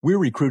We're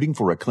recruiting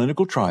for a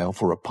clinical trial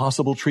for a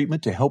possible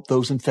treatment to help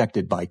those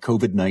infected by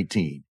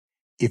COVID-19.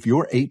 If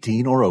you're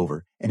 18 or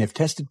over and have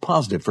tested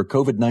positive for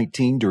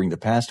COVID-19 during the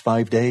past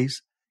 5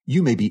 days,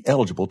 you may be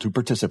eligible to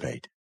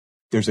participate.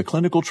 There's a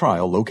clinical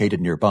trial located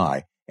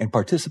nearby, and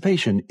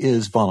participation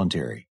is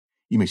voluntary.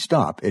 You may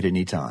stop at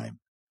any time.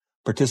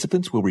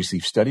 Participants will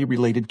receive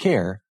study-related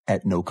care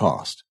at no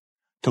cost.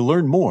 To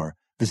learn more,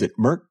 visit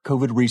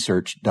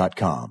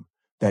merckcovidresearch.com.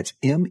 That's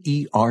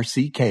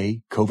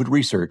MERCK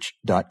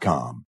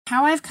COVIDresearch.com.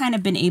 How I've kind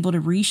of been able to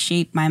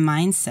reshape my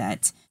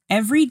mindset.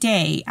 Every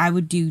day I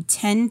would do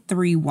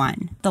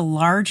 10-3-1, the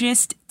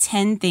largest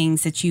 10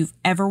 things that you've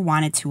ever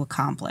wanted to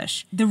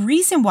accomplish. The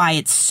reason why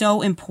it's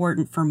so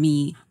important for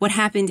me, what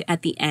happened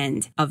at the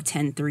end of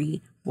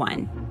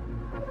 10-3-1.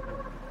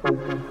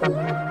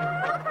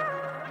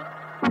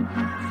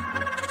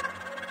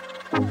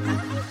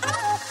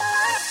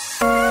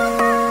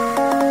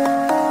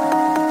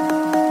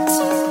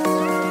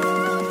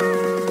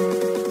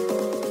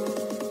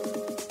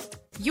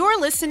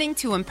 You're listening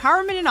to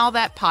Empowerment and All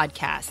That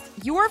podcast,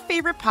 your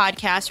favorite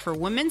podcast for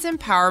women's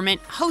empowerment,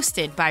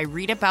 hosted by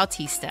Rita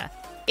Bautista.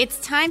 It's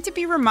time to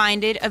be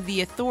reminded of the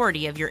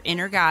authority of your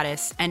inner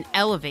goddess and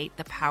elevate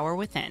the power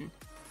within.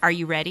 Are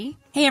you ready?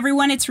 Hey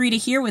everyone, it's Rita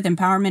here with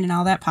Empowerment and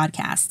All That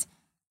podcast.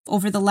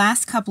 Over the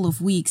last couple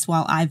of weeks,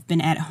 while I've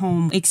been at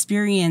home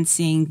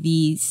experiencing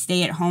the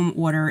stay-at-home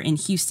order in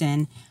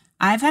Houston,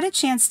 I've had a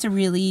chance to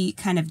really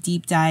kind of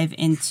deep dive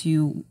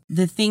into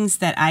the things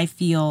that I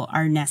feel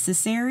are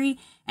necessary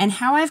and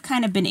how I've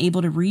kind of been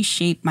able to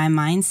reshape my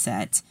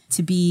mindset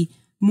to be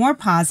more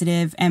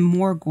positive and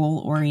more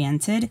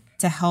goal-oriented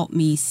to help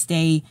me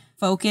stay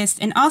focused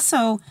and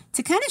also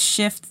to kind of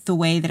shift the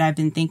way that I've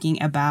been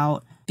thinking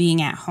about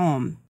being at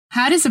home.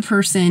 How does a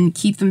person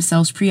keep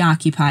themselves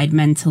preoccupied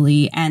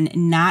mentally and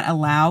not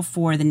allow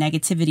for the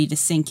negativity to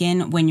sink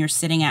in when you're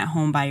sitting at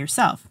home by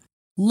yourself?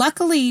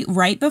 Luckily,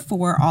 right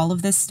before all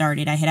of this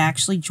started, I had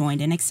actually joined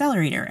an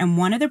accelerator. And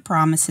one of the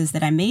promises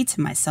that I made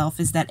to myself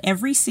is that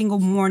every single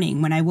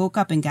morning when I woke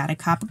up and got a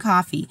cup of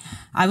coffee,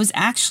 I was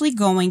actually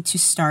going to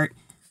start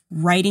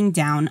writing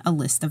down a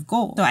list of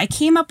goals. So I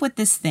came up with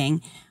this thing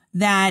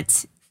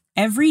that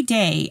every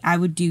day I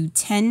would do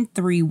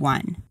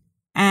 10-3-1.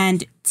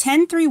 And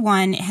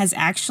 10-3-1 has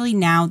actually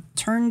now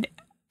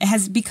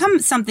has become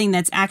something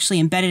that's actually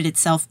embedded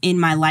itself in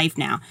my life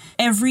now.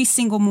 Every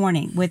single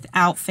morning,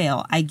 without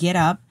fail, I get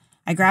up,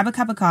 I grab a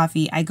cup of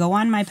coffee, I go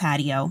on my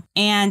patio,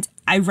 and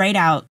I write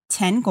out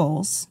 10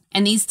 goals.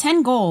 And these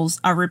 10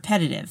 goals are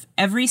repetitive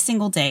every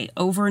single day,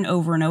 over and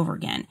over and over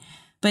again.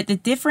 But the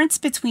difference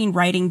between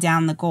writing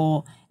down the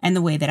goal and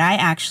the way that I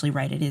actually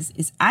write it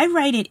is I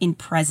write it in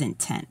present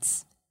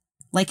tense,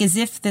 like as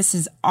if this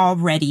has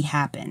already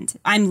happened.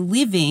 I'm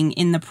living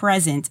in the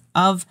present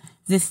of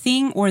the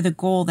thing or the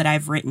goal that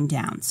I've written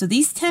down. So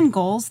these 10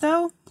 goals,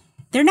 though,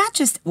 they're not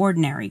just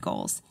ordinary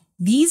goals.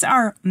 These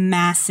are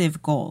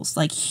massive goals,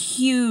 like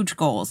huge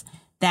goals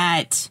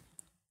that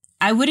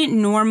I wouldn't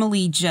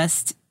normally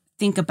just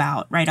think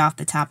about right off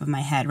the top of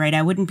my head, right?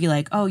 I wouldn't be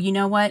like, oh, you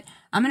know what?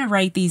 I'm going to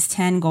write these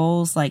 10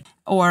 goals,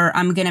 or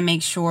I'm going to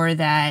make sure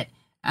that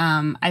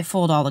I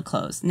fold all the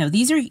clothes. No,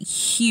 these are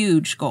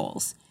huge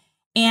goals.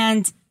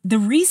 And the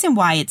reason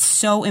why it's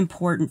so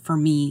important for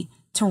me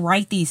to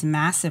write these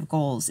massive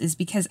goals is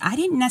because I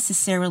didn't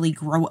necessarily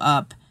grow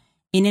up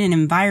in an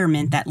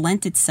environment that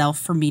lent itself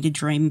for me to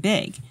dream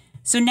big.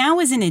 So now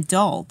as an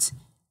adult,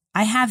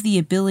 I have the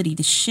ability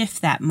to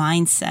shift that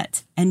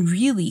mindset and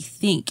really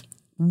think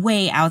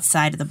way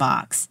outside of the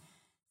box.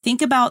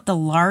 Think about the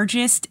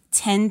largest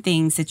 10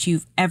 things that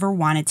you've ever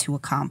wanted to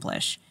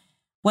accomplish.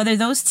 Whether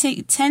those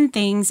 10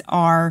 things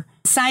are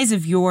the size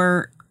of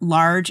your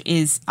large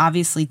is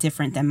obviously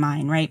different than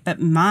mine, right? But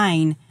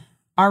mine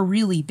are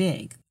really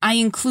big. I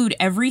include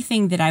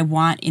everything that I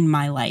want in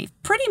my life,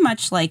 pretty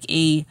much like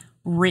a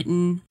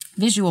written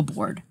visual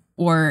board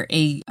or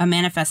a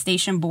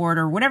manifestation board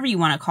or whatever you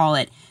want to call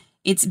it.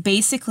 It's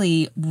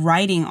basically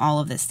writing all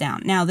of this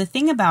down. Now, the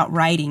thing about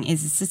writing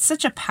is it's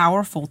such a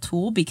powerful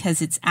tool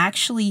because it's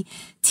actually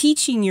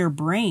teaching your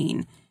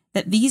brain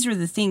that these are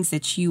the things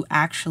that you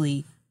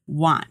actually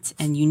want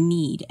and you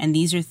need. And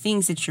these are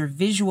things that you're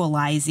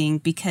visualizing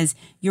because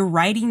you're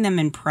writing them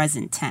in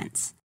present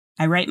tense.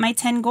 I write my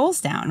 10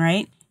 goals down,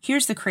 right?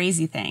 Here's the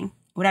crazy thing.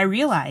 What I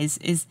realize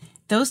is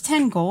those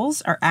 10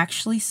 goals are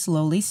actually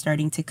slowly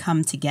starting to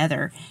come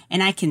together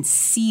and I can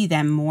see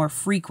them more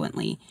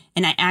frequently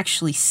and I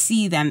actually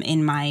see them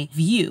in my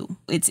view.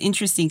 It's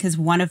interesting because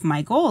one of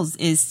my goals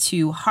is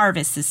to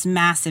harvest this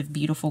massive,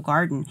 beautiful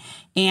garden.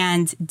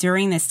 And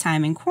during this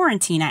time in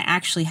quarantine, I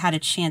actually had a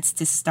chance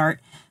to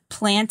start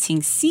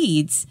planting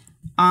seeds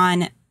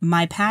on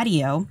my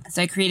patio.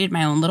 So I created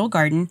my own little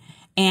garden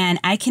and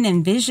I can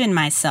envision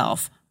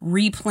myself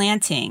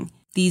replanting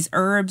these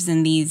herbs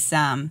and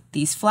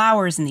these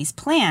flowers and these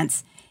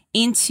plants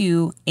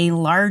into a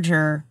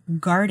larger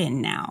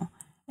garden now.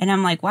 And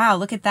I'm like, wow,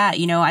 look at that.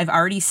 You know, I've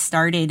already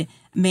started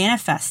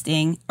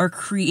manifesting or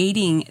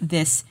creating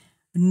this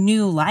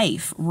new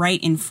life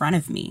right in front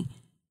of me.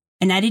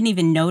 And I didn't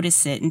even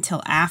notice it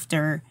until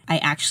after I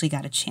actually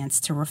got a chance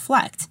to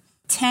reflect.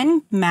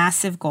 10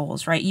 massive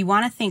goals, right? You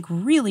want to think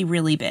really,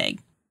 really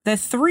big. The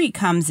 3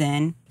 comes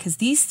in because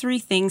these 3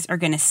 things are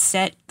going to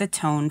set the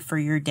tone for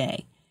your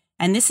day.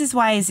 And this is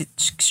why it's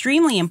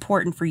extremely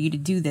important for you to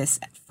do this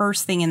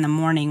first thing in the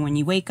morning when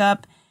you wake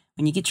up,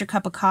 when you get your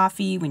cup of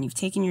coffee, when you've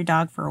taken your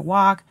dog for a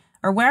walk,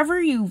 or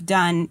whatever you've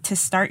done to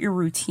start your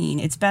routine.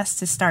 It's best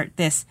to start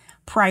this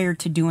prior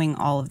to doing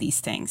all of these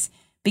things.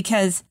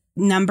 Because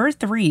number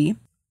 3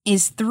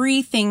 is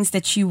 3 things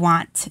that you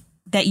want,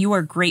 that you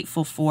are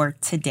grateful for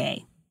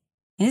today.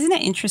 And isn't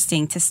it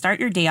interesting to start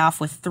your day off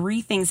with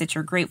 3 things that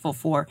you're grateful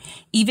for,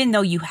 even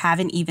though you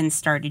haven't even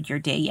started your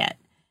day yet?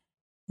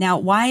 Now,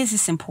 why is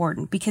this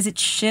important? Because it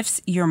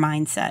shifts your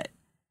mindset.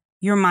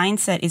 Your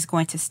mindset is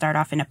going to start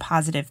off in a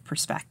positive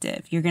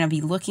perspective. You're going to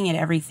be looking at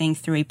everything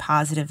through a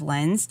positive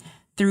lens,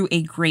 through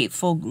a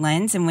grateful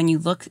lens. And when you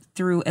look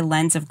through a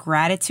lens of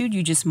gratitude,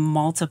 you just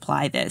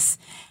multiply this.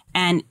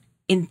 And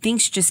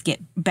things just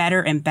get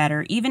better and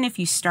better. Even if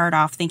you start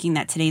off thinking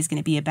that today is going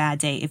to be a bad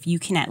day, if you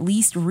can at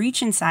least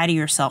reach inside of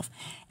yourself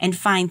and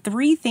find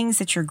 3 things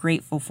that you're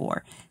grateful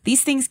for.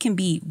 These things can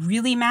be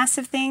really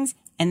massive things,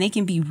 and they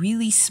can be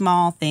really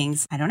small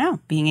things. I don't know,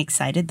 being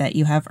excited that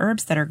you have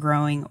herbs that are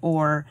growing,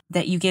 or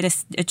that you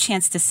get a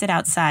chance to sit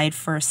outside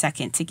for a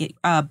second to get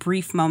a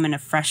brief moment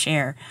of fresh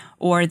air,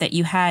 or that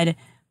you had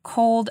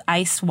cold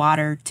ice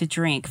water to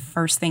drink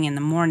first thing in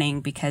the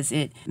morning because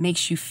it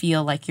makes you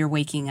feel like you're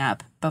waking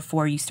up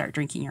before you start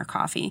drinking your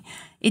coffee.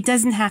 It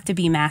doesn't have to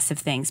be massive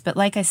things, but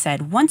like I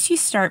said, once you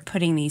start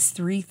putting these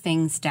 3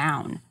 things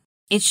down,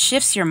 it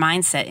shifts your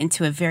mindset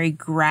into a very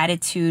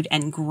gratitude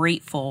and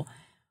grateful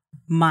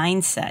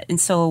mindset.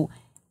 And so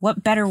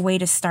what better way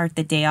to start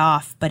the day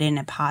off but in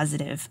a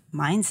positive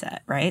mindset,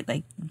 right?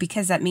 Like,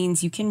 because that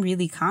means you can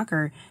really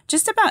conquer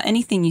just about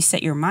anything you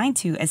set your mind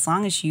to, as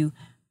long as you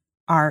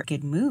are in a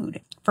good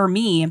mood. For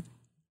me,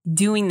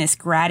 doing this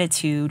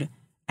gratitude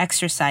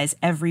exercise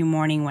every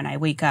morning when I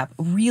wake up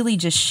really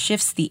just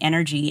shifts the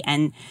energy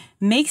and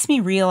makes me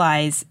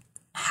realize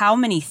how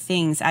many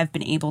things I've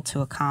been able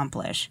to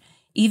accomplish,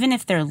 even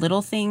if they're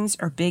little things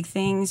or big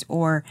things,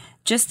 or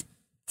just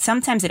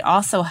sometimes it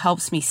also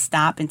helps me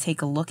stop and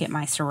take a look at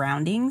my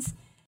surroundings.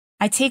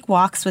 I take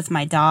walks with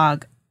my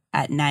dog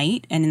at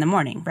night and in the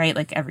morning, right?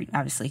 Like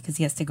obviously, because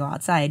he has to go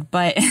outside.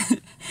 But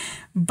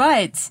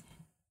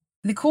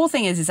the cool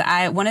thing is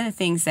one of the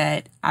things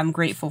that I'm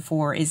grateful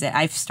for is that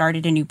I've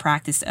started a new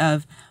practice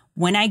of,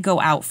 when I go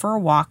out for a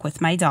walk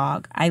with my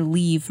dog, I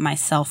leave my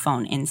cell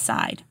phone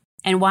inside.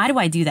 And why do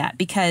I do that?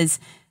 Because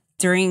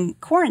during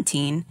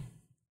quarantine,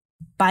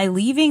 by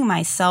leaving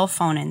my cell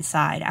phone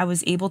inside, I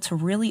was able to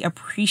really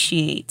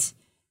appreciate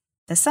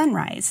the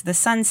sunrise, the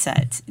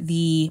sunset,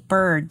 the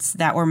birds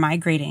that were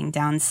migrating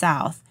down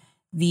south,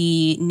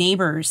 the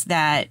neighbors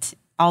that,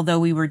 although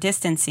we were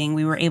distancing,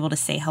 we were able to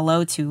say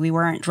hello to. We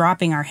weren't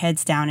dropping our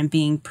heads down and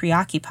being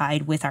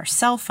preoccupied with our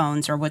cell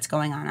phones or what's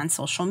going on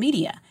social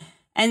media.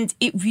 And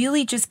it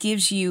really just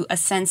gives you a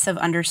sense of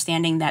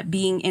understanding that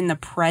being in the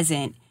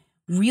present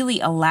really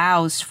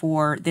allows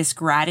for this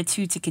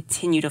gratitude to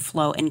continue to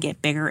flow and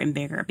get bigger and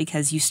bigger,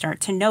 because you start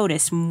to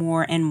notice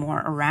more and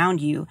more around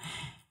you.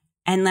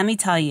 And let me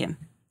tell you,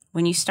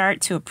 when you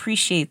start to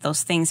appreciate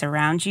those things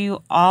around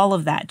you, all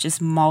of that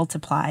just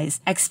multiplies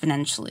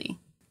exponentially.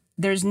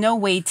 There's no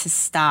way to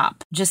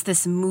stop just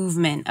this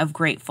movement of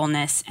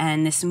gratefulness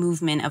and this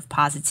movement of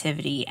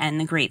positivity and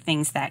the great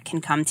things that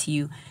can come to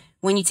you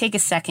when you take a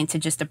second to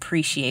just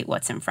appreciate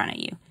what's in front of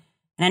you.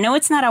 And I know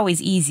it's not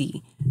always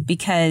easy,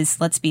 because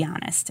let's be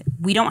honest,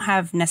 we don't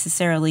have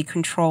necessarily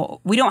control.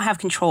 We don't have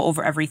control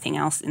over everything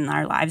else in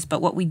our lives,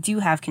 but what we do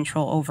have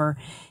control over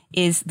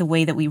is the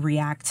way that we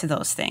react to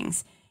those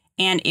things.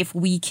 And if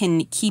we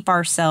can keep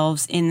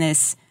ourselves in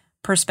this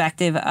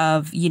perspective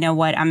of, you know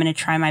what, I'm going to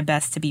try my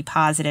best to be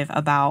positive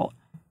about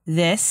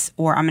this,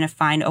 or I'm going to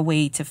find a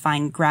way to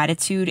find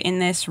gratitude in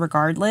this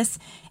regardless,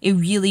 it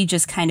really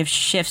just kind of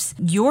shifts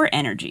your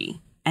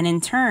energy. And in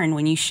turn,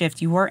 when you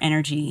shift your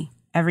energy,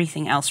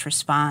 everything else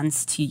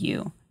responds to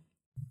you.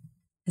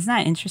 Isn't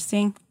that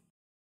interesting?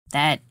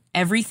 That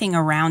everything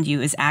around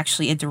you is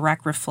actually a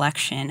direct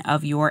reflection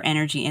of your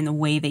energy and the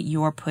way that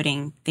you're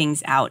putting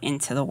things out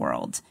into the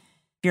world.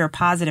 If you're a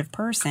positive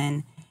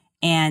person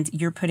and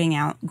you're putting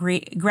out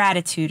great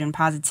gratitude and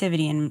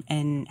positivity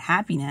and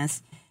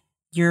happiness,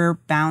 you're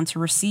bound to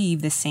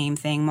receive the same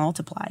thing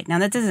multiplied. Now,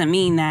 that doesn't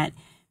mean that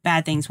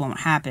bad things won't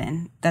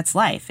happen. That's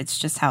life. It's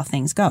just how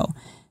things go.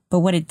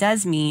 But what it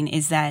does mean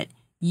is that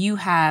you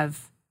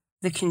have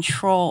the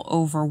control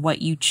over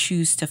what you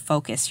choose to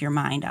focus your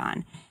mind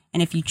on.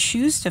 And if you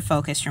choose to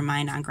focus your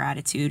mind on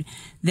gratitude,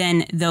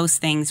 then those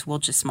things will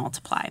just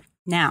multiply.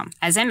 Now,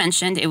 as I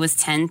mentioned, it was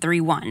 10,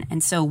 3, 1.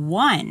 And so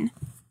one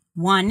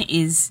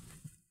is,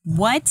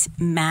 what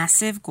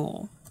massive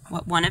goal,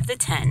 what one of the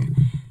 10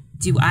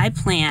 do I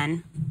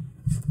plan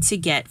to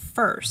get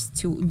first?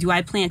 Do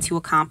I plan to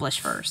accomplish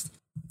first?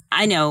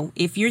 I know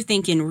if you're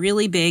thinking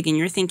really big and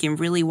you're thinking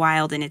really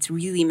wild and it's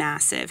really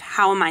massive,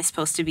 how am I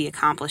supposed to be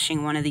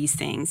accomplishing one of these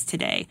things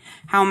today?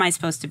 How am I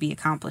supposed to be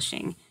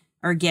accomplishing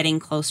or getting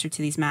closer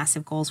to these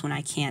massive goals when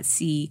I can't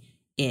see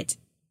it?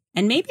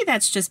 And maybe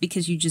that's just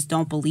because you just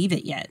don't believe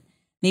it yet.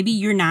 Maybe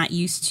you're not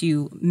used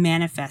to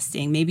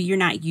manifesting. Maybe you're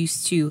not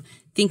used to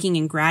thinking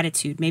in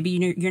gratitude. Maybe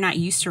you're not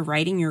used to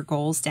writing your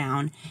goals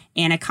down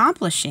and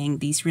accomplishing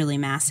these really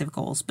massive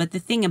goals. But the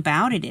thing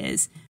about it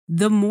is,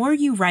 the more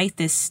you write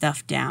this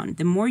stuff down,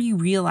 the more you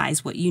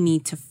realize what you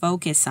need to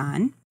focus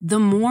on, the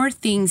more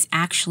things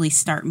actually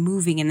start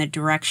moving in the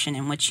direction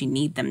in which you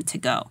need them to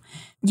go.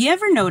 You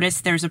ever notice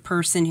there's a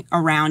person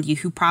around you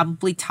who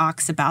probably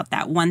talks about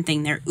that one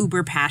thing they're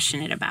uber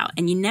passionate about,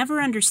 and you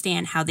never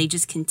understand how they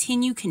just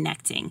continue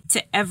connecting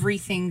to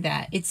everything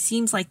that it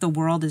seems like the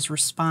world is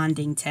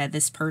responding to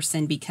this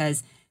person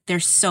because they're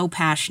so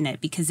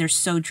passionate, because they're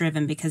so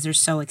driven, because they're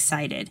so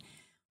excited.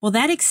 Well,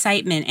 that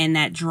excitement and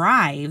that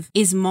drive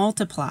is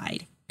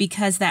multiplied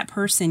because that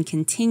person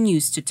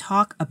continues to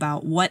talk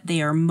about what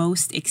they are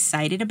most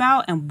excited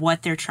about and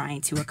what they're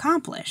trying to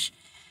accomplish.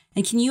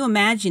 And can you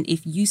imagine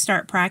if you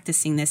start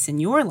practicing this in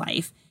your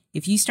life,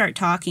 if you start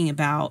talking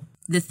about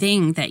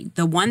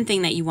the one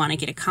thing that you want to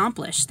get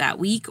accomplished that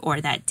week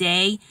or that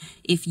day,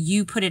 if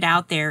you put it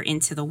out there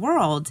into the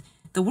world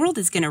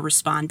is going to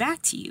respond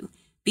back to you,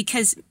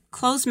 because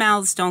closed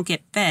mouths don't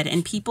get fed,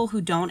 and people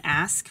who don't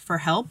ask for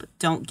help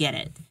don't get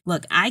it.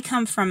 Look, I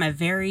come from a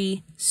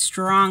very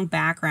strong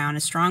background,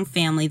 a strong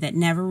family that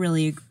never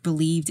really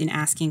believed in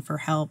asking for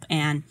help.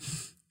 And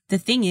the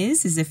thing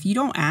is if you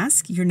don't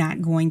ask, you're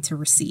not going to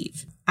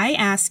receive. I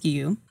ask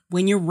you,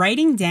 when you're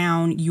writing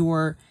down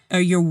your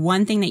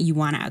one thing that you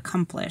want to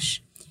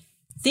accomplish,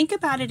 think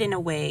about it in a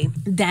way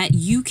that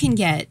you can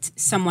get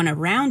someone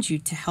around you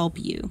to help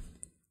you.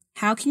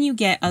 How can you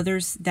get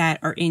others that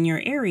are in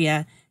your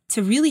area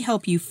to really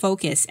help you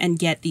focus and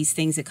get these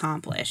things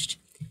accomplished?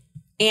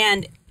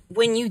 And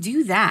when you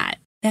do that,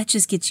 that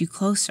just gets you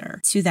closer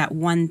to that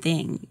one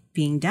thing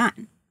being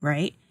done,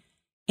 right?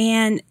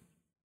 And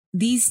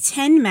these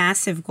 10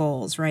 massive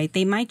goals, right?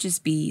 They might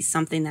just be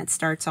something that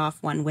starts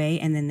off one way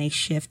and then they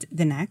shift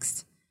the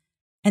next.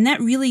 And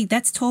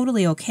that's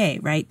totally okay,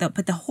 right?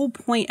 But the whole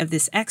point of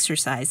this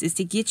exercise is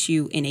to get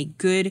you in a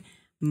good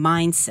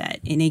mindset,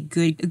 in a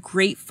good,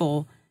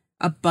 grateful,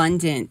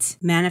 abundant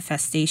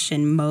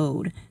manifestation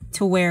mode,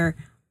 to where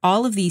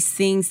all of these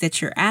things that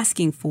you're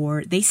asking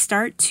for, they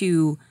start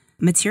to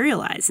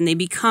materialize and they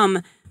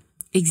become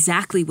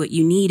exactly what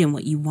you need and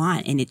what you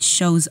want. And it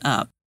shows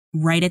up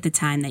right at the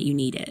time that you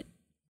need it.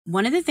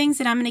 One of the things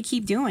that I'm going to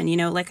keep doing,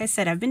 like I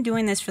said, I've been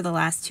doing this for the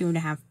last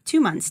 2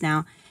 months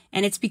now,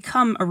 and it's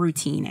become a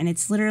routine. And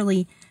it's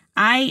literally,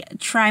 I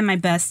try my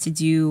best to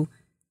do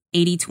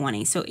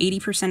 80-20. So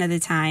 80% of the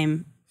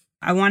time,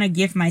 I want to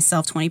give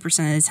myself 20%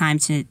 of the time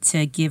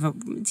to give a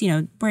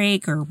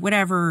break or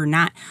whatever, or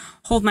not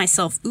hold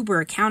myself uber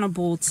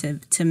accountable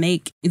to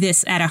make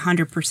this at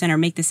 100% or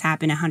make this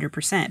happen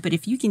 100%. But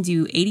if you can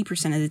do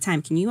 80% of the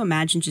time, can you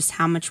imagine just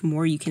how much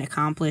more you can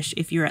accomplish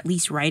if you're at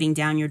least writing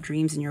down your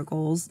dreams and your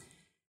goals?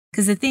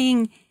 Because the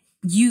thing,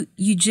 you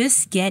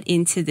just get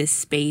into this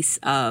space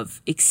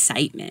of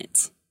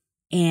excitement.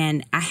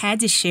 And I had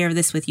to share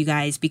this with you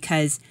guys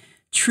because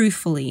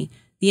truthfully,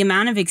 the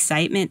amount of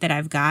excitement that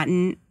I've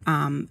gotten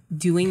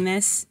doing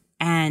this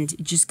and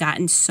just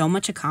gotten so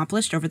much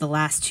accomplished over the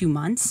last 2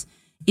 months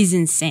is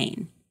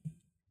insane.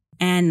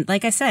 And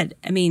like I said,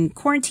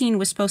 quarantine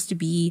was supposed to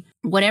be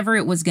whatever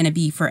it was going to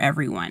be for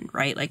everyone,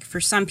 right? Like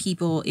for some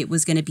people, it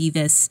was going to be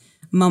this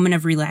moment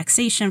of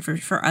relaxation.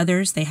 For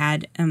others, they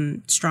had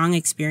strong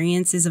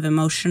experiences of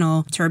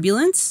emotional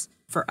turbulence.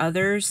 For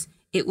others,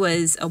 it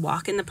was a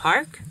walk in the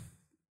park.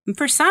 And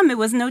for some, it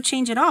was no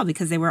change at all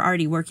because they were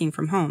already working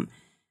from home.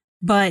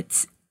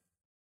 But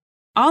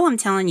all I'm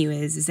telling you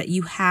is that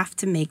you have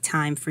to make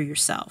time for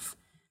yourself.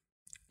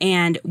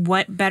 And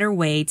what better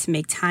way to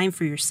make time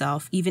for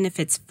yourself, even if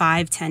it's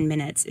 5-10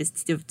 minutes, is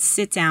to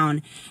sit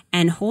down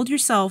and hold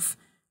yourself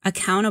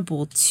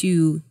accountable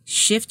to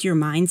shift your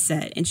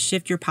mindset and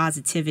shift your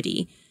mindset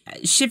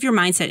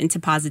into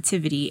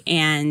positivity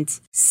and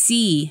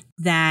see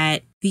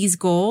that these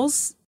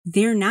goals,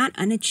 they're not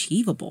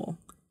unachievable.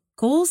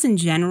 Goals in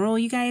general,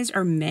 you guys,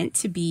 are meant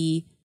to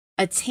be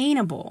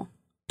attainable.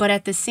 But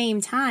at the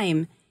same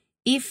time,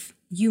 if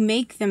you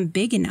make them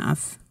big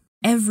enough,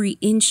 every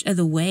inch of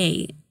the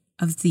way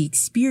of the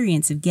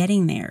experience of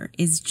getting there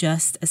is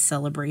just a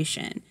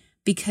celebration,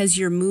 because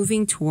you're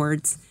moving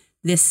towards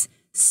this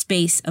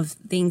space of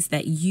things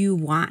that you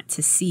want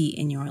to see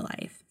in your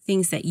life,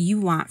 things that you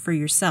want for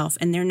yourself.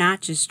 And they're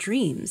not just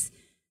dreams.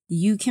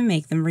 You can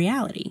make them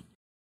reality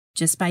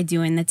just by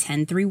doing the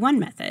 10-3-1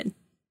 method.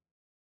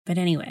 But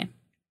anyway,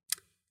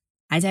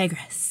 I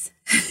digress.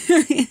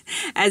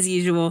 As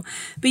usual.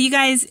 But you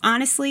guys,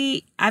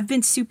 honestly, I've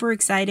been super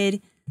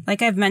excited.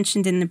 Like I've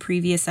mentioned in the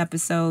previous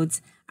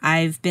episodes,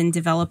 I've been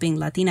developing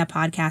Latina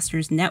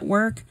Podcasters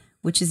Network,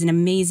 which is an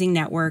amazing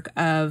network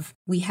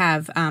we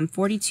have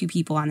 42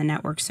 people on the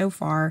network so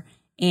far,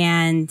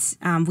 and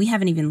we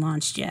haven't even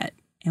launched yet.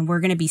 and we're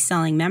going to be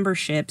selling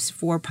memberships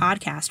for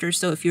podcasters.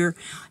 So if you're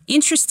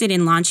interested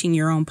in launching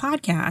your own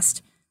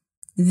podcast,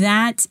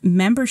 that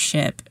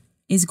membership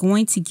is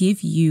going to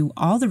give you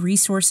all the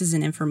resources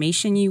and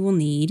information you will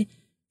need.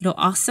 It'll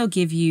also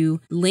give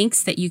you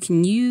links that you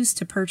can use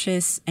to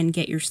purchase and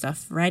get your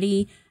stuff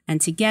ready and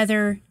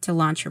together to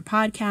launch your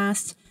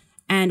podcast.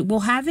 And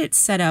we'll have it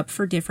set up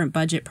for different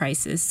budget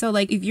prices. So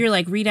like if you're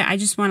like, Rita, I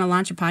just want to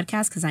launch a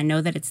podcast because I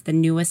know that it's the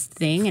newest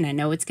thing and I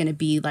know it's going to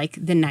be like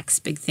the next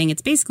big thing.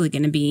 It's basically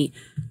going to be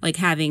like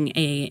having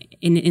an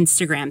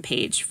Instagram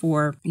page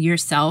for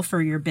yourself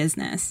or your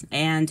business.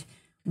 And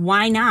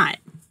why not?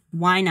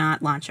 Why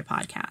not launch a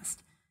podcast?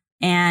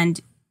 And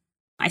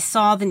I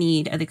saw the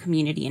need of the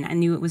community and I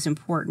knew it was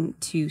important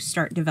to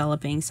start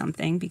developing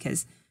something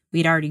because we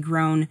had already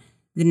grown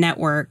the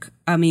network,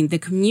 the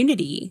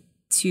community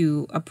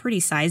to a pretty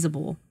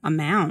sizable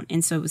amount.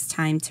 And so it was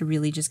time to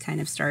really just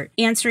kind of start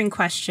answering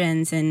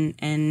questions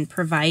and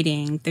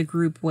providing the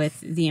group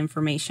with the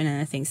information and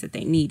the things that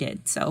they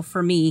needed. So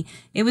for me,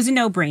 it was a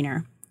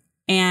no-brainer.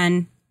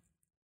 And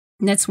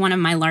that's one of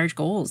my large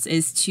goals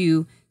is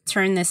to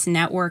turn this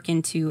network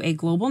into a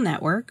global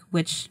network,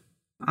 which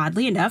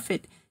oddly enough,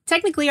 it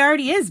technically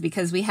already is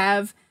because we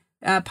have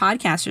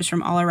podcasters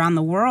from all around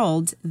the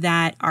world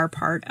that are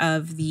part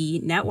of the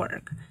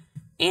network.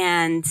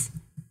 And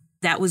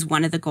that was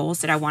one of the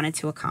goals that I wanted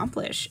to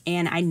accomplish.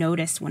 And I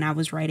noticed when I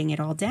was writing it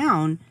all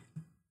down,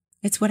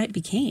 it's what it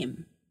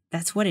became.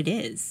 That's what it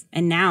is.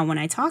 And now when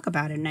I talk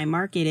about it and I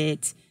market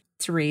it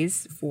to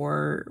raise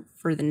for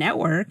the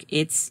network,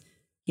 it's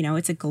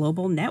a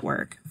global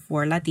network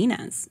for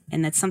Latinas.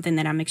 And that's something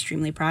that I'm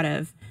extremely proud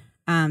of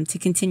to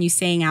continue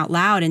saying out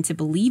loud and to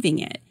believing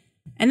it.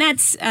 And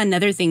that's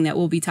another thing that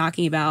we'll be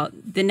talking about.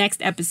 The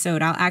next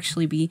episode, I'll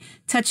actually be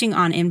touching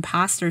on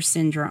imposter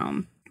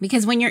syndrome.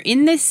 Because when you're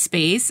in this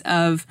space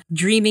of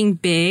dreaming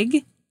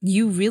big,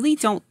 you really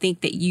don't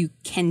think that you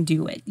can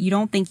do it. You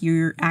don't think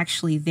you're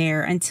actually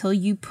there until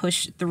you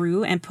push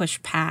through and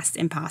push past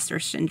imposter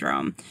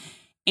syndrome.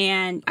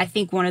 And I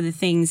think one of the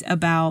things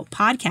about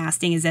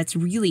podcasting is that's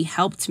really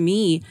helped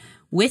me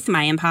with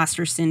my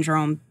imposter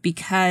syndrome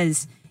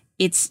because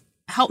it's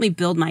helped me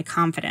build my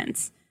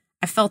confidence.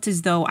 I felt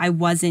as though I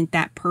wasn't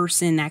that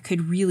person that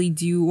could really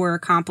do or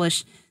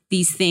accomplish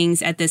these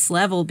things at this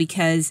level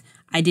because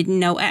I didn't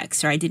know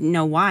X or I didn't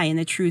know Y. And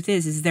the truth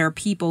is there are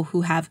people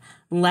who have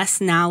less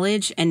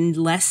knowledge and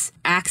less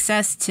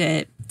access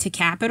to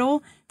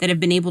capital that have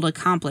been able to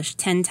accomplish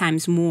 10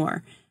 times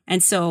more.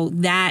 And so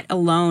that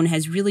alone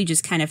has really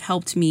just kind of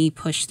helped me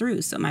push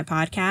through. So my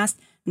podcast,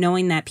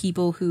 knowing that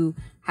people who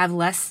have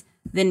less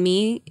than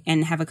me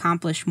and have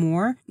accomplished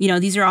more,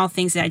 these are all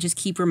things that I just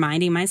keep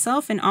reminding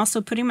myself and also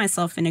putting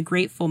myself in a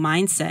grateful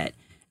mindset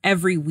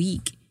every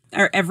week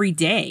or every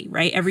day,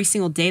 right? Every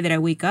single day that I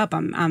wake up,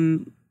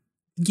 I'm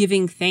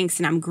giving thanks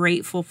and I'm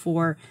grateful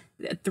for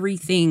 3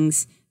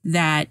 things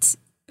that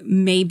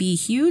may be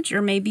huge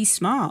or may be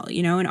small,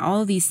 and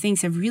all of these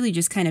things have really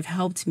just kind of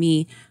helped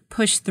me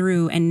push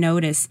through and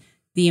notice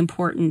the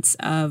importance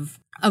of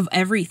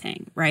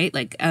everything, right?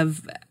 Like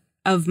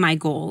of my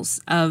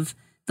goals, of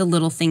the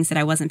little things that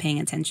I wasn't paying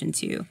attention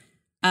to,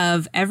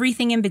 of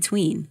everything in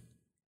between.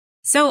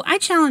 So I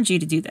challenge you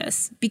to do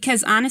this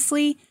because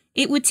honestly,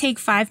 it would take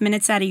 5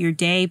 minutes out of your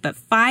day, but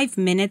 5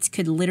 minutes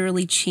could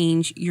literally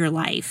change your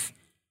life.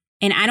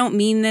 And I don't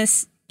mean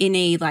this in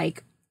a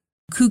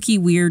kooky,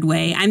 weird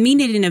way. I mean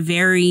it in a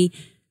very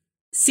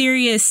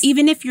serious,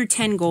 even if your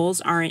 10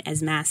 goals aren't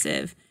as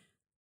massive,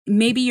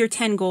 maybe your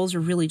 10 goals are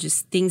really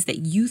just things that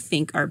you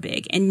think are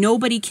big and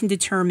nobody can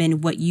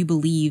determine what you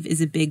believe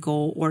is a big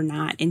goal or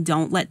not. And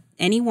don't let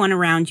anyone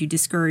around you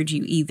discourage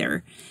you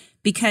either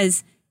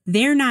because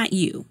they're not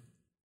you.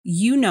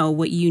 You know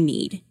what you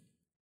need.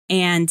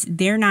 And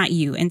they're not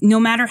you. And no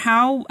matter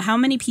how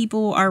many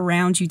people are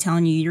around you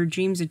telling you your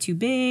dreams are too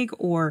big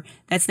or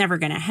that's never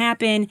going to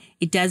happen,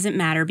 it doesn't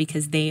matter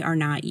because they are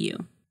not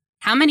you.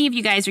 How many of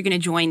you guys are going to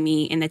join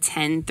me in the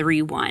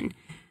 10-3-1?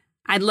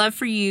 I'd love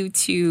for you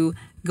to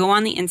go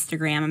on the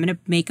Instagram. I'm going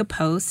to make a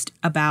post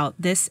about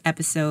this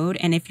episode.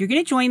 And if you're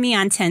going to join me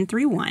on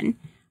 10-3-1,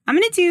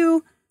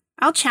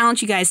 I'll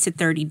challenge you guys to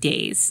 30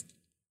 days.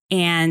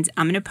 And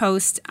I'm going to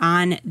post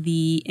on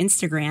the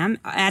Instagram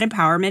at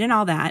Empowerment and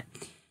All That.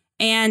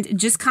 And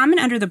just comment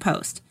under the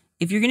post.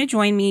 If you're going to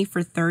join me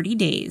for 30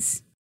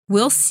 days,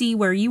 we'll see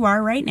where you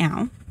are right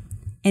now.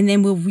 And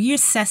then we'll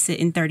reassess it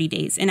in 30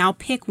 days. And I'll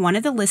pick one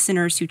of the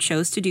listeners who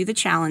chose to do the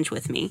challenge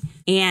with me.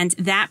 And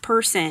that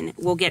person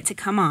will get to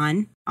come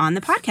on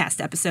the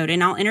podcast episode.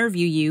 And I'll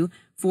interview you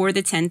for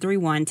the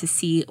 10-3-1 to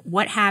see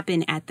what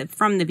happened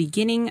from the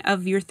beginning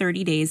of your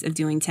 30 days of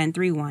doing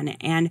 10-3-1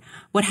 and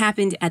what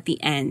happened at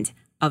the end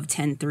of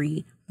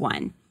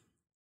 10-3-1.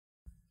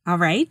 All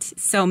right.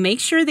 So make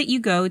sure that you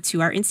go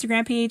to our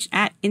Instagram page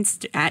at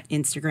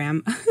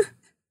Instagram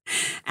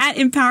at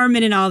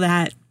Empowerment and All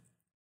That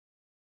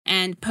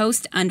and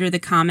post under the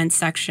comments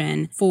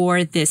section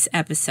for this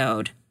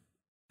episode.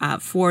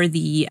 For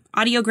the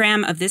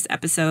audiogram of this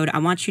episode, I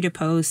want you to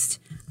post,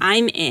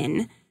 I'm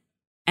in,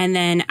 and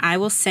then I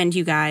will send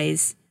you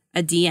guys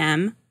a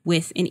DM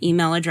with an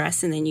email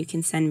address, and then you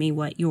can send me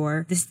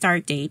the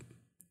start date.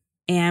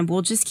 And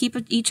we'll just keep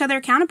each other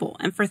accountable.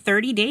 And for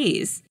 30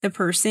 days, the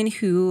person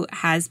who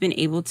has been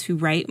able to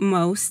write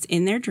most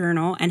in their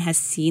journal and has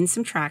seen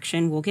some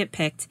traction will get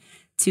picked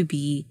to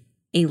be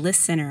a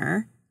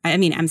listener.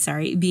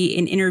 Be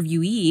an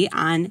interviewee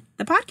on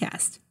the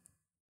podcast.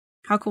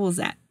 How cool is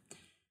that?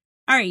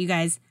 All right, you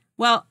guys.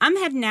 Well, I'm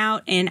heading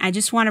out, and I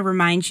just want to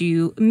remind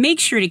you, make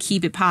sure to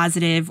keep it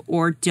positive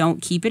or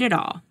don't keep it at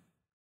all.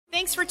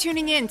 Thanks for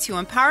tuning in to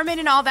Empowerment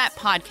and All That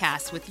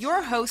podcast with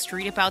your host,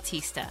 Rita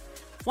Bautista.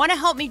 Want to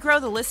help me grow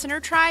the listener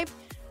tribe?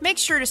 Make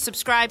sure to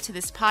subscribe to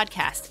this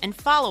podcast and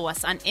follow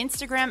us on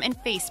Instagram and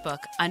Facebook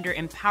under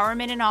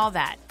Empowerment and All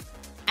That.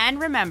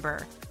 And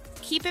remember,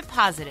 keep it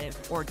positive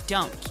or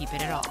don't keep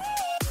it at all.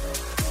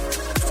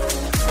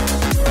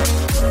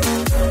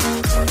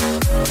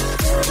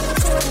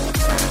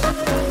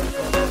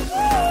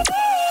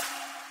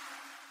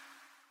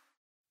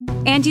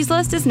 Angie's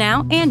List is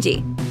now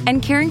Angie,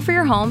 and caring for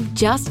your home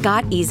just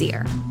got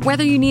easier.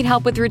 Whether you need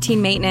help with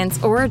routine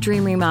maintenance or a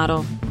dream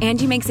remodel,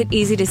 Angie makes it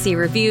easy to see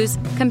reviews,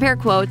 compare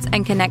quotes,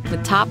 and connect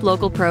with top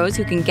local pros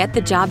who can get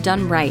the job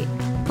done right.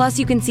 Plus,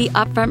 you can see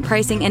upfront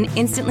pricing and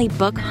instantly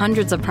book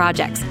hundreds of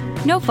projects.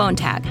 No phone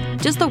tag,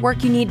 just the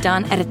work you need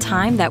done at a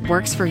time that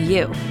works for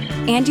you.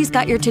 Angie's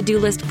got your to-do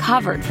list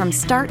covered from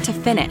start to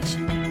finish.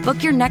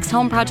 Book your next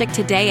home project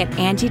today at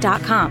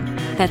Angie.com.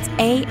 That's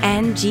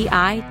ANGI.com.